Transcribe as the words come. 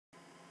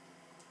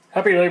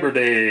Happy Labor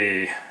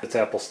Day! It's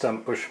Apple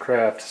Stump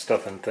Bushcraft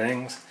Stuffing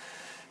Things,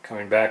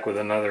 coming back with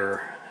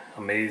another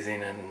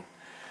amazing and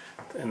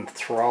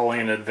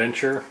enthralling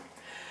adventure. A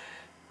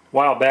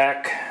while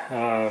back,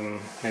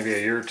 maybe a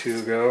year or two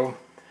ago,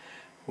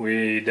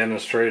 we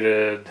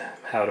demonstrated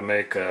how to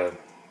make a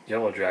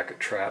yellow jacket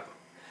trap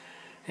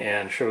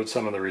and showed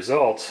some of the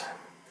results.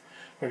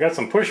 We got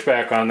some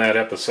pushback on that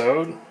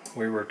episode.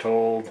 We were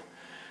told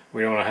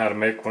we don't know how to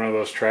make one of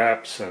those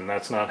traps and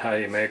that's not how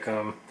you make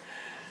them,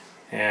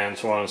 and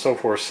so on and so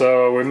forth.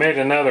 So we made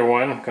another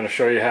one. I'm going to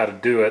show you how to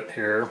do it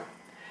here.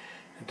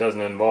 It doesn't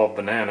involve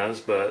bananas,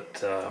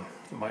 but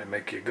it might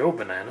make you go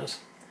bananas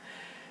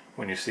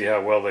when you see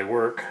how well they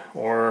work,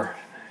 or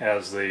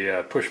as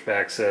the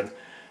pushback said,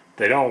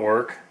 they don't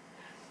work.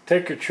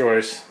 Take your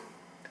choice.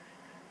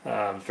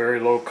 Very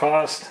low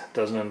cost,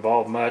 doesn't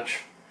involve much,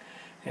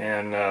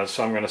 and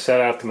so I'm going to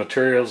set out the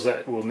materials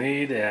that we'll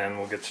need and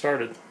we'll get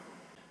started.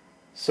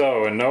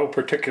 So, in no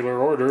particular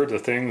order, the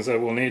things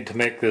that we'll need to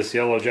make this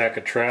yellow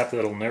jacket trap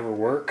that'll never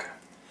work,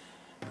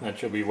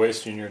 that you'll be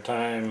wasting your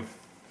time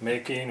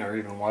making or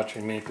even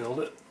watching me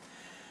build it.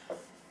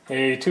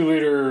 A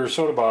 2-liter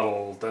soda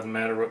bottle, doesn't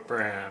matter what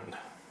brand.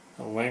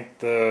 A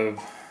length of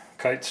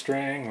kite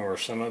string or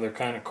some other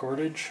kind of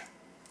cordage.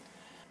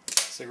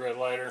 Cigarette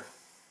lighter.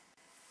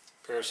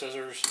 Pair of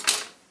scissors.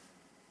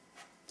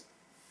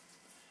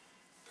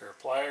 Pair of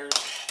pliers.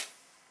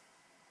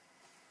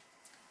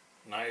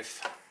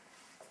 Knife.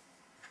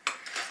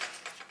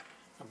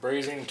 A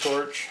brazing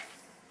torch,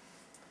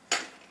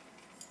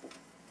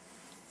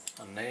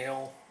 a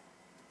nail,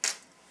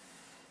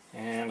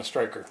 and a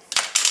striker.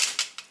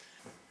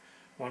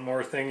 One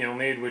more thing you'll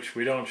need, which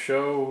we don't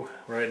show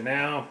right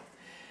now,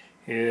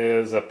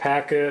 is a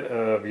packet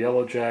of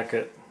yellow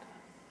jacket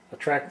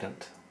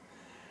attractant,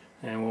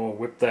 and we'll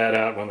whip that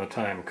out when the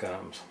time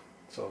comes,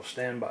 so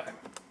stand by.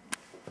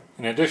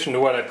 In addition to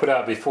what I put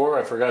out before,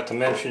 I forgot to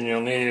mention you'll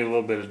need a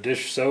little bit of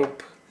dish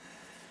soap.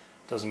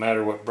 Doesn't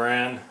matter what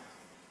brand.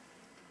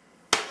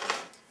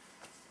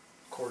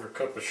 1/4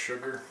 cup of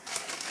sugar.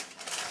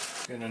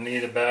 Gonna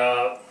need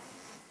about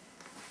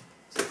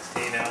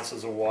 16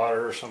 ounces of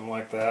water or something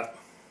like that.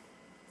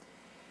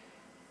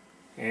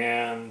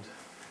 And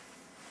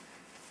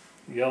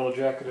yellow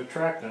jacket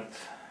attractant,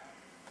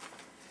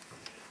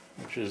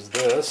 which is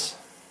this.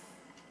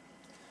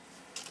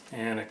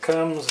 And it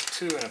comes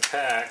 2 in a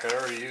pack. I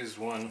already used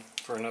one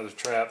for another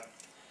trap,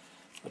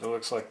 but it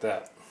looks like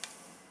that.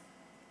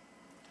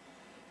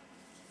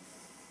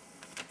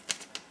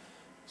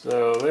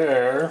 So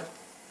there.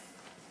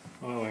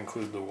 I'll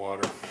include the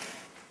water.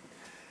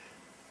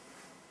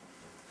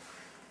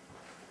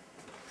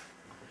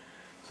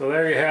 So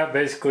there you have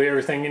basically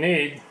everything you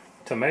need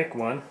to make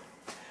one.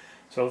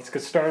 So let's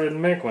get started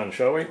and make one,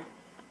 shall we?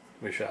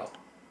 We shall.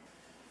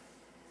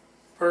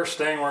 First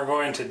thing we're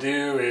going to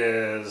do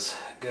is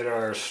get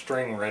our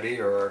string ready,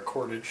 or our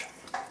cordage.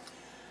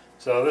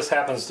 So this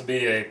happens to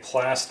be a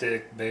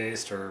plastic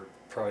based, or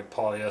probably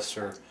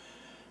polyester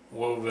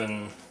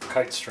woven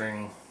kite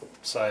string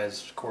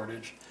sized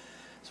cordage.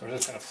 So we're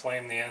just going to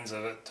flame the ends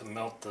of it to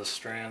melt the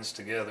strands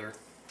together,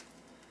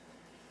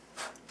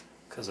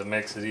 because it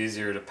makes it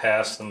easier to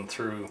pass them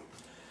through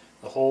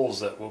the holes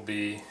that will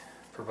be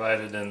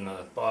provided in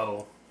the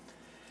bottle,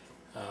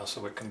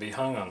 so it can be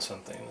hung on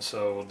something.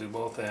 So we'll do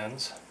both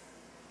ends.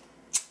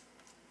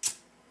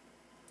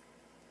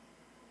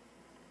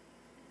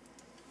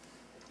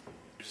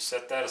 Just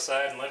set that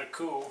aside and let it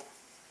cool.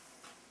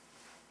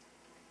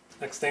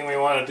 Next thing we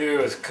want to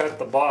do is cut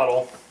the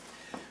bottle.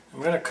 I'm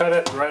going to cut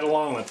it right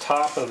along the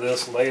top of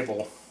this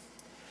label.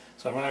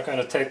 So I'm not going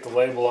to take the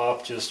label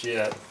off just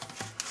yet.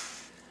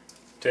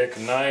 Take a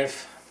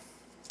knife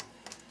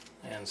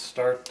and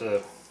start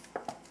the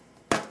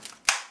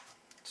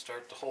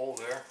hole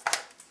there.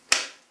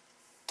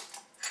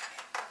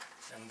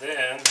 And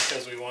then,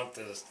 because we want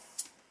this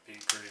to be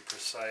pretty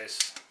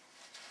precise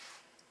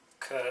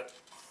cut,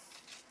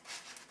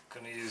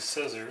 I'm going to use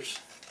scissors.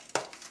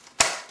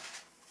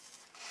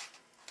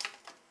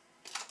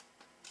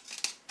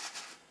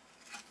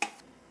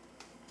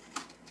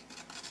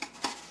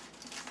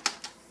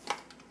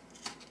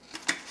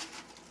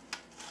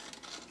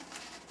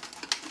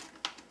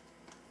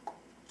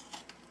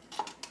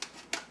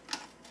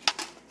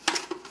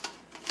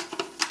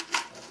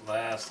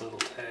 Last little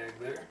tag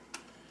there.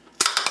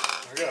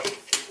 There we go.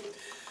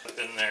 Put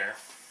it in there.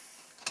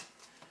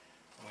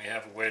 And we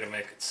have a way to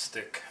make it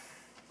stick.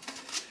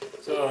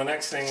 So the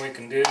next thing we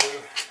can do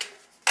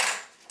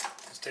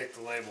is take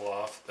the label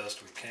off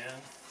best we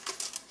can.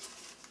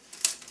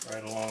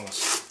 Right along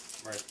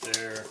this, right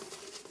there.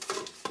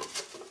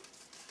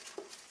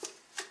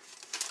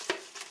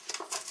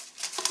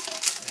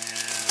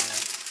 And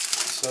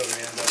so we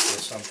end up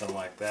with something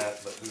like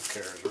that, but who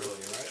cares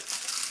really, right?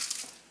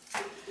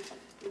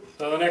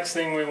 So the next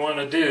thing we want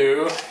to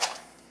do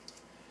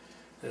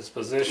is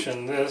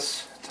position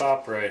this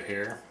top right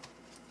here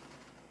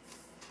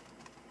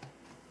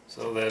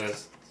so that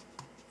it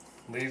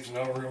leaves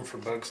no room for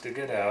bugs to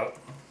get out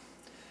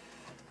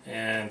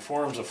and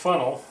forms a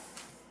funnel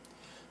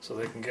so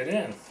they can get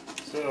in.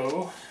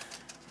 So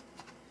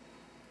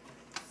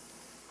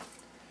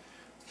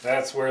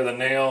that's where the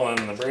nail and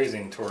the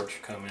brazing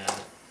torch come in.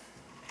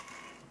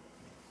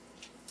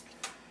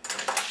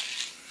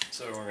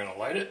 So we're going to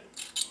light it.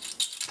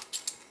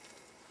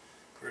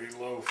 Pretty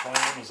low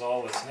flame is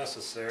all that's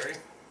necessary.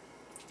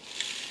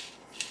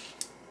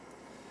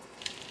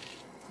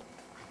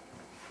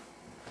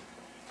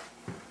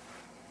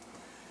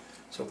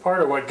 So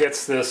part of what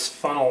gets this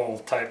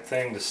funnel type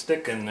thing to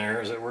stick in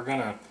there is that we're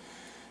going to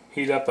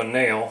heat up a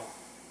nail.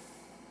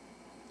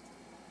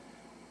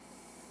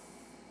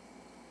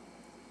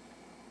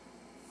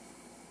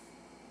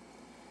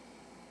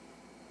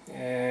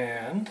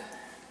 And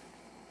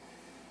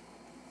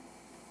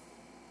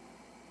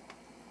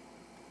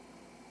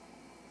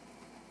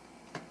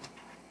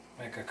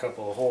make a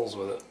couple of holes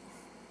with it.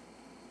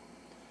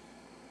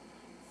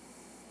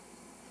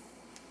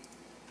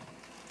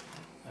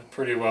 That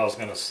pretty well is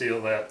going to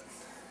seal that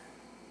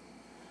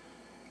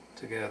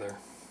together.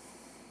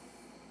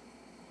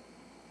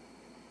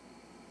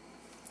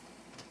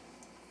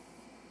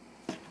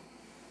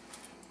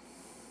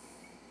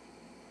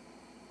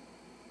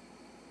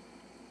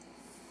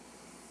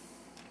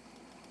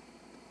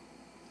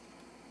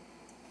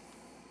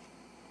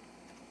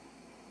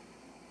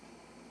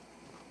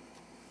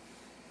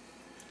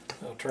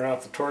 I'll turn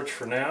off the torch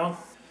for now,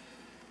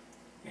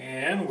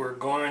 and we're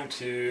going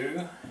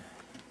to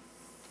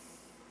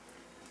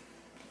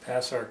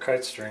pass our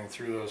kite string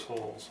through those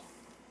holes.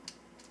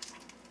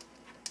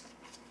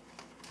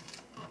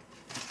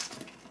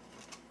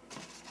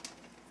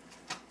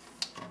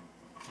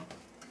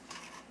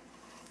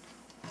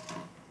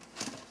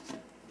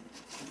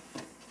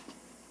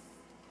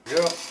 There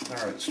we go.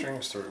 Alright,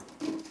 string's through.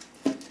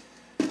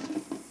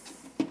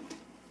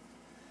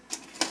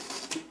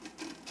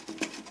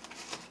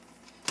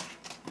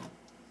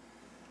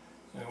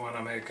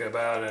 Make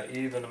about an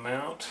even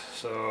amount,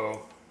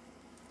 so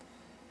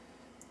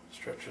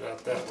stretch it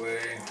out that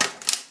way,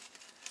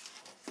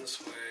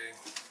 this way,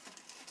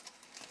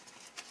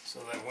 so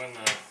that when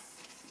the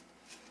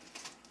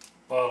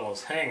bottle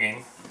is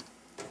hanging,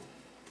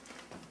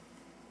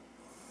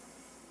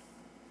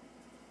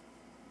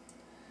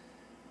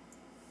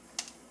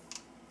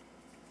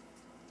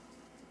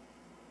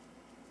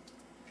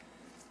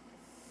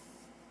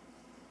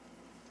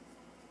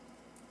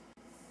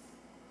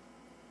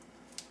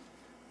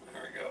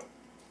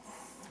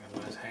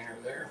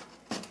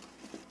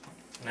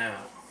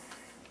 now,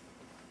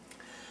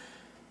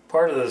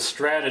 part of the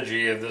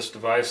strategy of this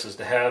device is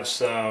to have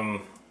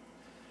some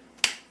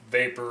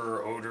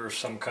vapor, odor,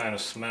 some kind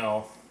of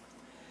smell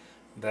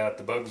that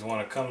the bugs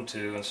want to come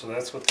to, and so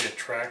that's what the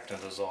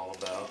attractant is all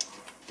about.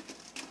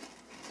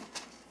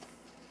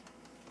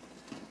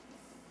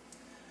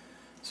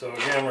 So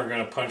again, we're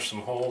going to punch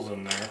some holes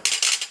in there.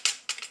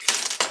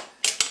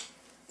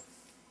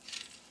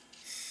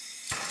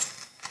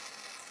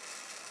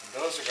 And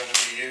those are going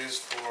to be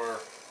used for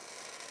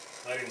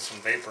letting some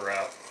vapor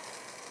out.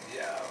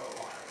 Yow.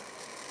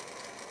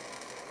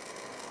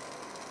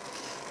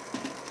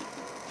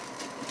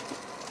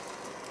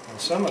 And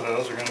some of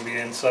those are going to be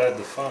inside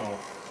the funnel.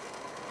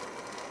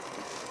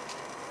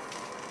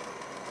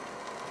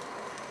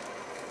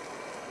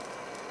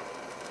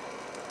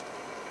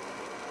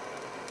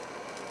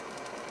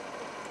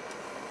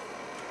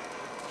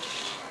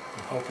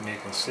 I'm hoping you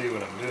can see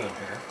what I'm doing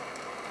here.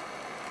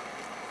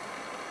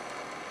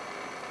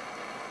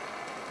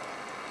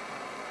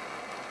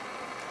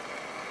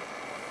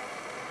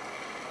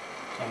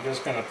 I'm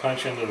just going to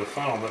punch into the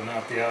funnel, but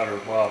not the outer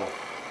bottle.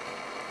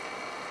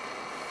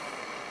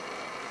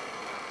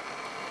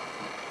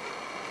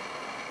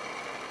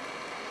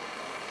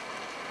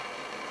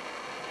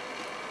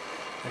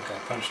 I think I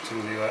punched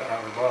through the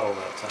outer bottle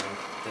that time.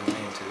 Didn't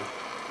mean to.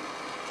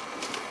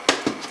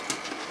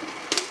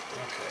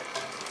 Okay.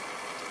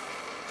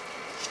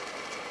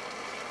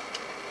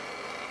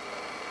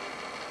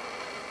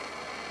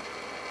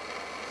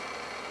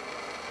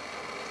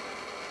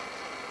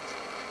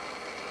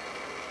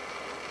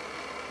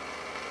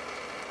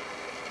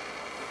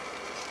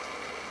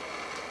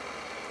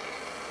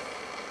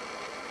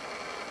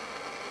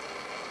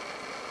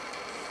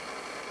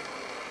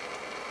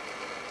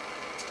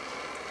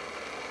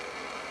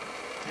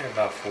 Yeah,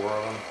 about 4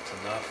 of them, it's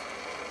enough.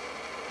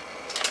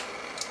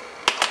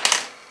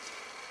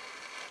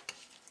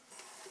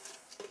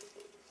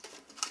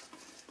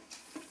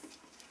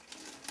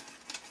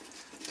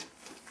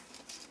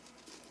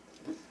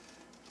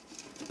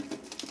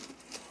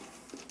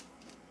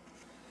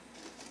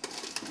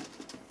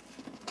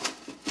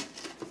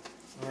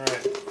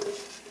 Alright.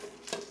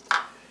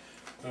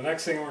 The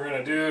next thing we're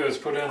going to do is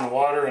put in the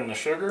water and the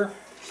sugar.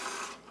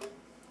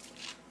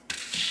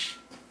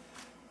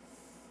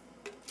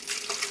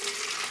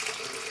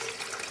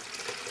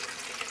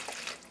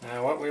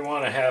 Now what we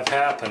want to have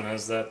happen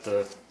is that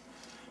the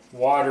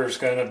water is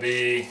going to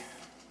be,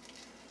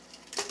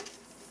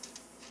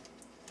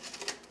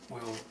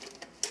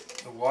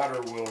 the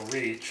water will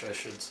reach, I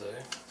should say,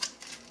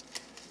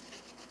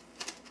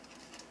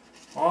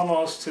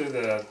 almost to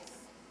the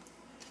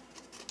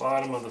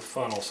bottom of the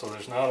funnel, so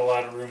there's not a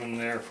lot of room in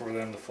there for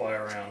them to fly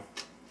around.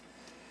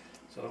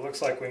 So it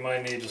looks like we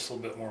might need just a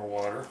little bit more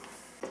water.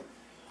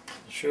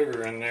 The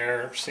sugar in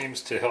there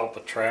seems to help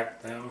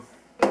attract them.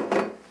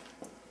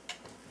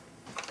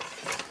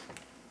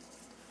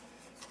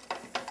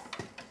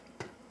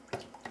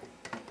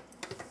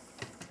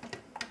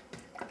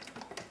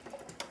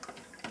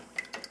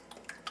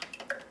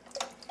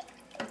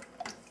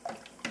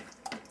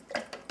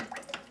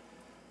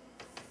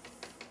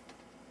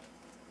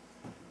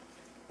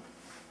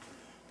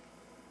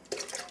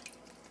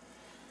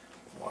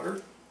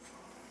 Water.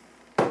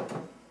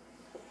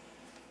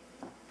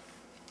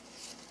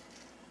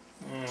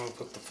 And we'll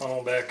put the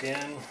funnel back in.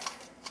 And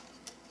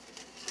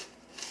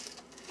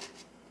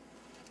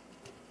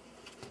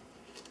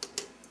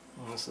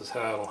this is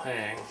how it'll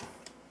hang.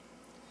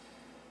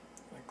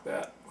 Like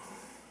that.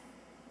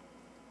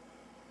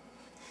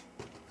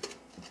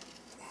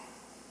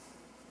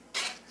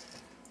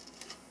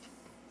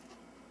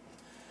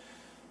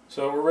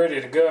 So we're ready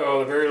to go.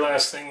 The very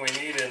last thing we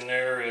need in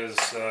there is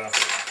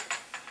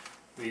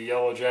the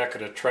yellow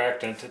jacket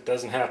attractant. It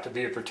doesn't have to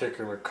be a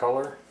particular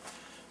color.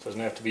 It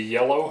doesn't have to be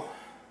yellow.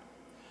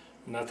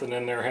 Nothing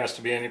in there has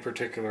to be any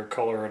particular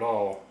color at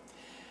all.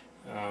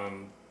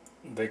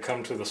 They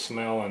come to the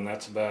smell and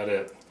that's about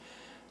it.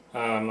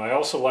 I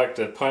also like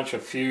to punch a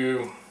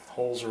few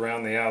holes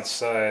around the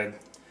outside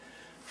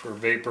for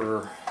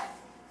vapor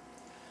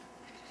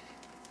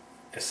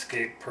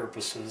escape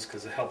purposes,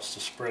 because it helps to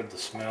spread the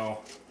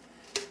smell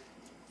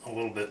a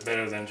little bit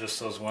better than just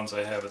those ones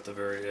I have at the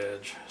very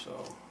edge.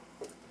 So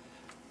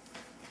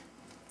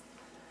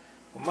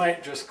we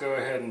might just go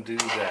ahead and do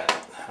that.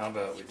 How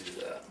about we do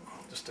that?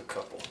 Just a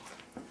couple.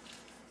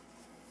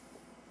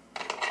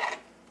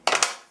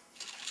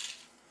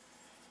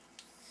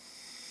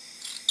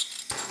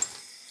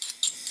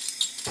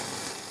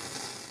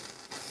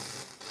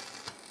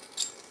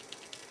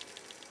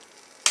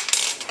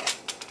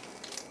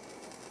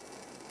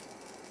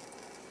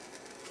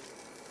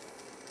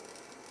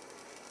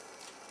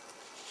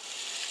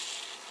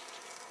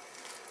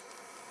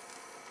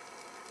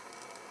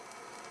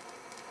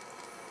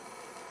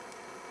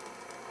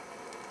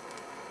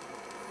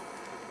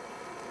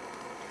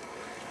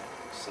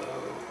 So,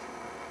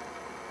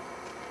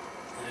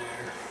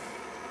 there.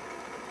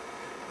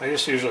 I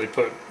just usually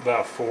put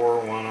about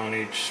 4, one on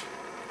each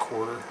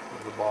quarter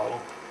of the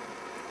bottle.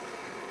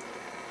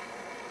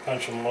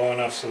 Punch them low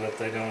enough so that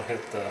they don't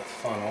hit the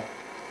funnel.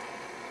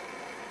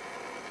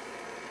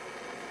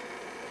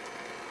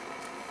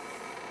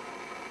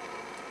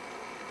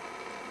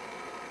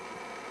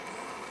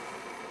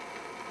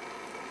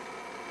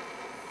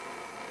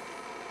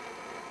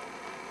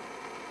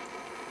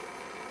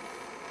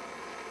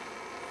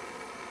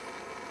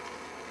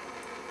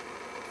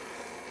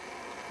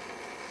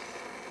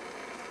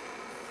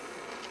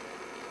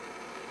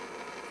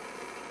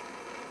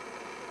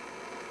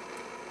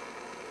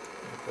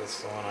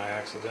 That's the one I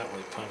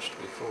accidentally punched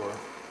before.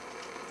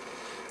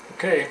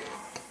 Okay.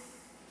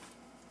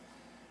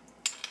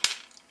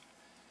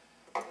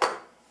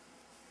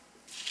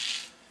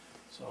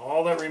 So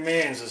all that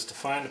remains is to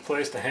find a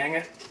place to hang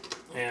it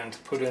and to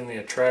put in the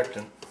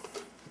attractant.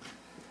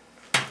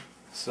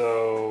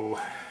 So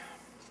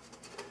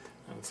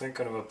I'm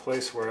thinking of a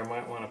place where I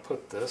might want to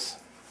put this.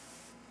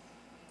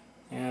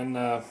 And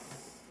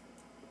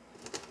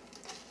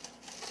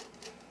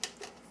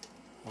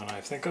when I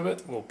think of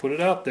it, we'll put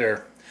it out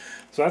there.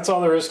 So that's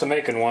all there is to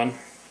making one.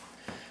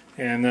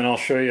 And then I'll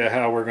show you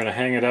how we're going to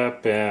hang it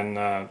up,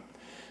 and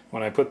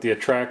when I put the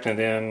attractant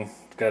in,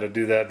 got to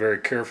do that very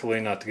carefully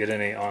not to get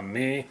any on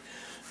me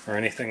or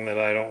anything that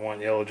I don't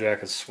want yellow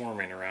jackets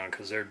swarming around,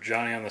 because they're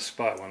Johnny on the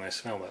spot when they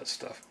smell that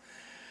stuff.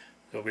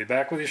 I'll be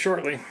back with you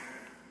shortly.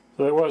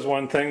 So there was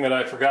one thing that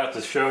I forgot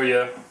to show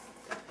you.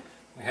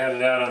 We had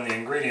it out on the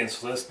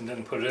ingredients list and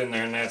didn't put it in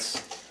there, and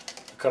that's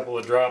a couple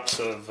of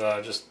drops of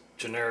just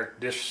generic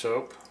dish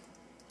soap.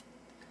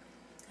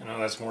 I know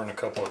that's more than a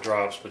couple of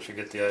drops, but you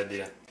get the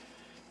idea.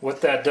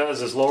 What that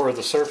does is lower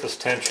the surface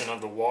tension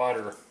of the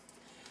water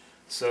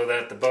so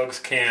that the bugs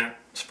can't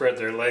spread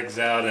their legs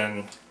out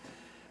and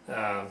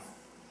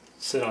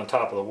sit on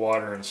top of the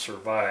water and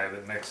survive.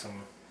 It makes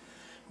them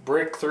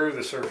break through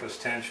the surface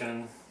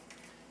tension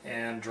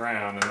and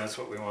drown, and that's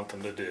what we want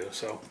them to do.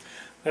 So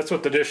that's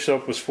what the dish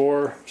soap was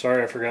for.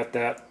 Sorry I forgot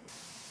that.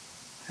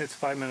 It's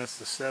 5 minutes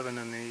to 7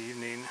 in the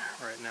evening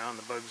right now, and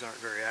the bugs aren't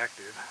very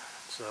active.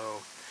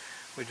 So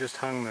we just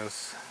hung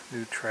this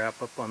new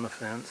trap up on the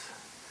fence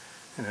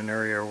in an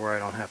area where I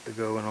don't have to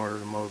go in order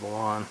to mow the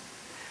lawn.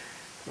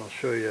 I'll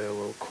show you a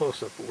little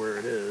close-up of where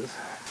it is.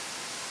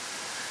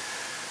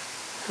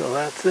 So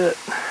that's it.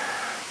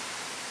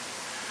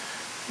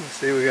 Let's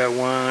see, we got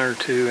 1 or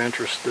 2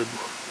 interested,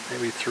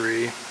 maybe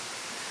 3,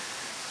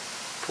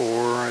 4,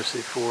 I see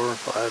 4 or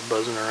 5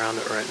 buzzing around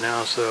it right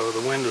now. So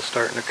the wind is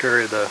starting to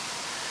carry the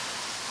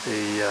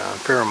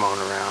pheromone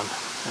around,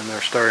 and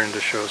they're starting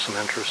to show some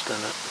interest in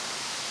it.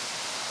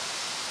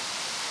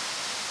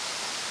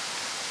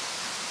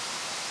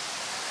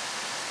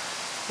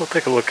 We'll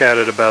take a look at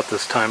it about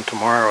this time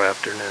tomorrow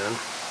afternoon,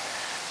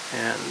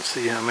 and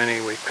see how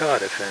many we've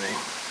caught, if any.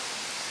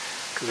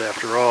 Because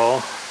after all,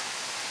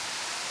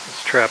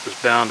 this trap is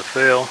bound to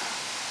fail.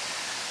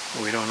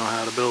 We don't know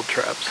how to build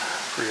traps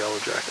for yellow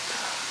jackets.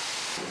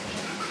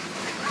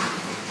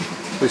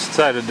 We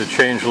decided to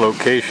change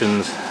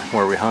locations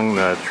where we hung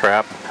the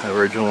trap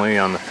originally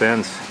on the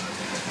fence.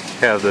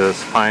 I have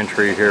this pine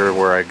tree here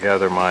where I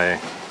gather my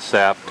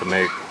sap to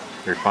make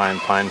refined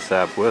pine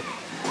sap with.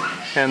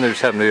 And there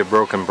just happened to be a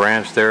broken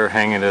branch there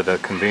hanging at a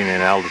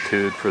convenient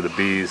altitude for the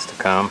bees to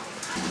come.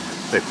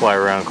 They fly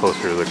around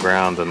closer to the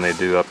ground than they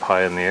do up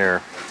high in the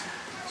air.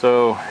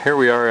 So here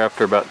we are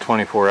after about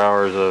 24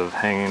 hours of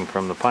hanging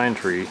from the pine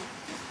tree,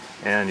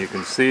 and you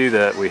can see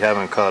that we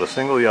haven't caught a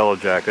single yellow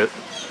jacket.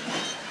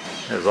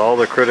 As all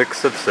the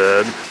critics have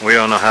said, we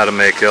don't know how to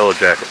make yellow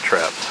jacket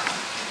traps.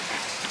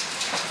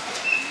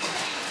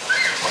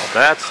 Well,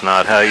 that's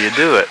not how you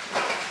do it.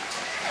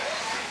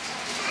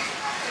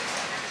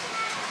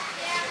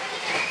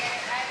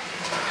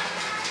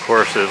 Of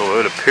course, it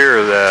would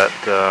appear that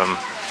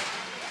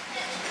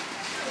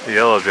the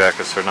yellow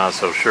jackets are not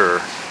so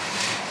sure.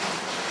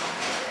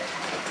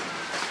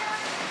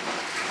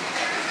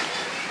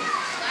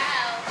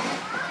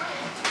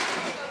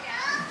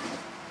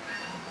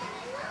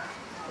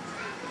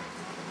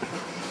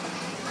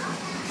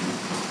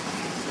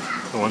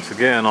 Once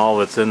again, all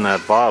that's in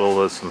that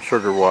bottle is some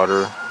sugar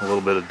water, a little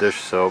bit of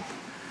dish soap,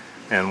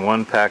 and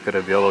 1 packet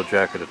of yellow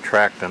jacket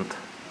attractant,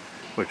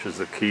 which is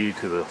the key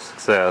to the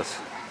success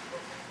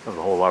of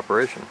the whole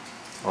operation,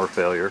 or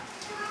failure.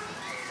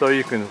 So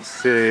you can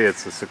see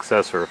it's a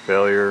success or a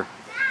failure.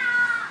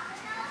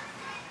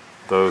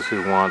 Those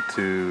who want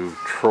to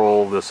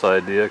troll this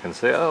idea can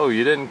say, oh,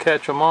 you didn't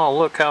catch them all,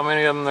 look how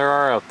many of them there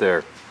are out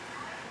there.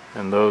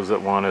 And those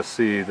that want to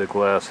see the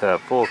glass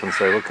half full can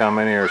say, look how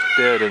many are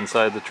dead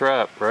inside the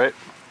trap, right?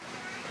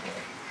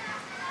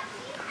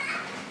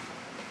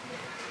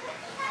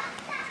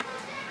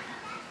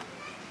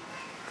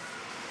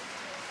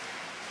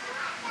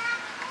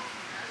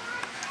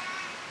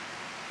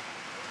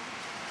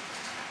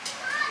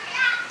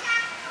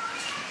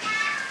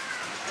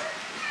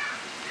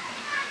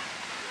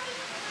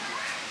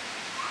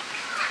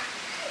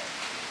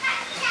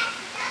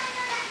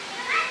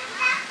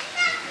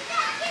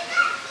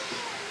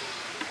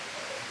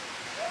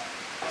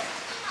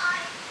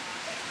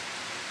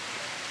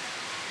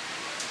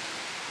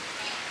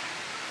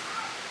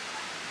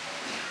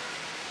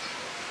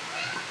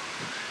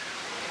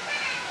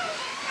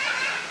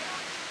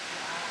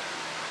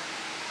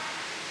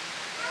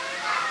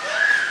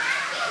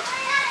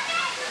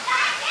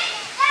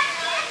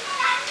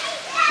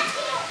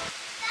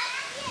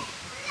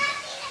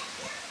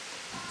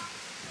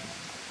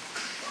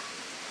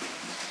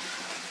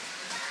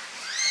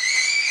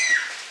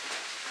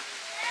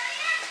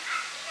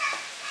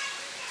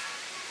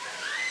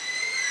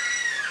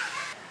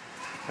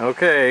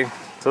 Okay,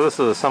 so this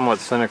is a somewhat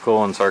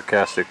cynical and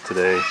sarcastic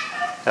today,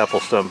 apple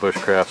stump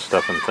bushcraft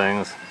stuff and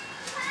things.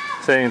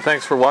 Saying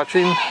thanks for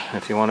watching.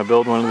 If you want to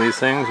build one of these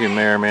things, you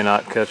may or may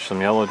not catch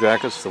some yellow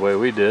jackets the way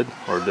we did,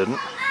 or didn't.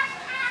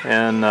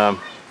 And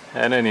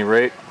at any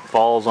rate,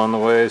 fall's on the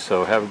way,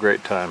 so have a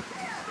great time.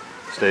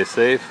 Stay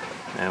safe,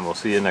 and we'll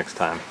see you next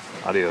time.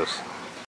 Adios.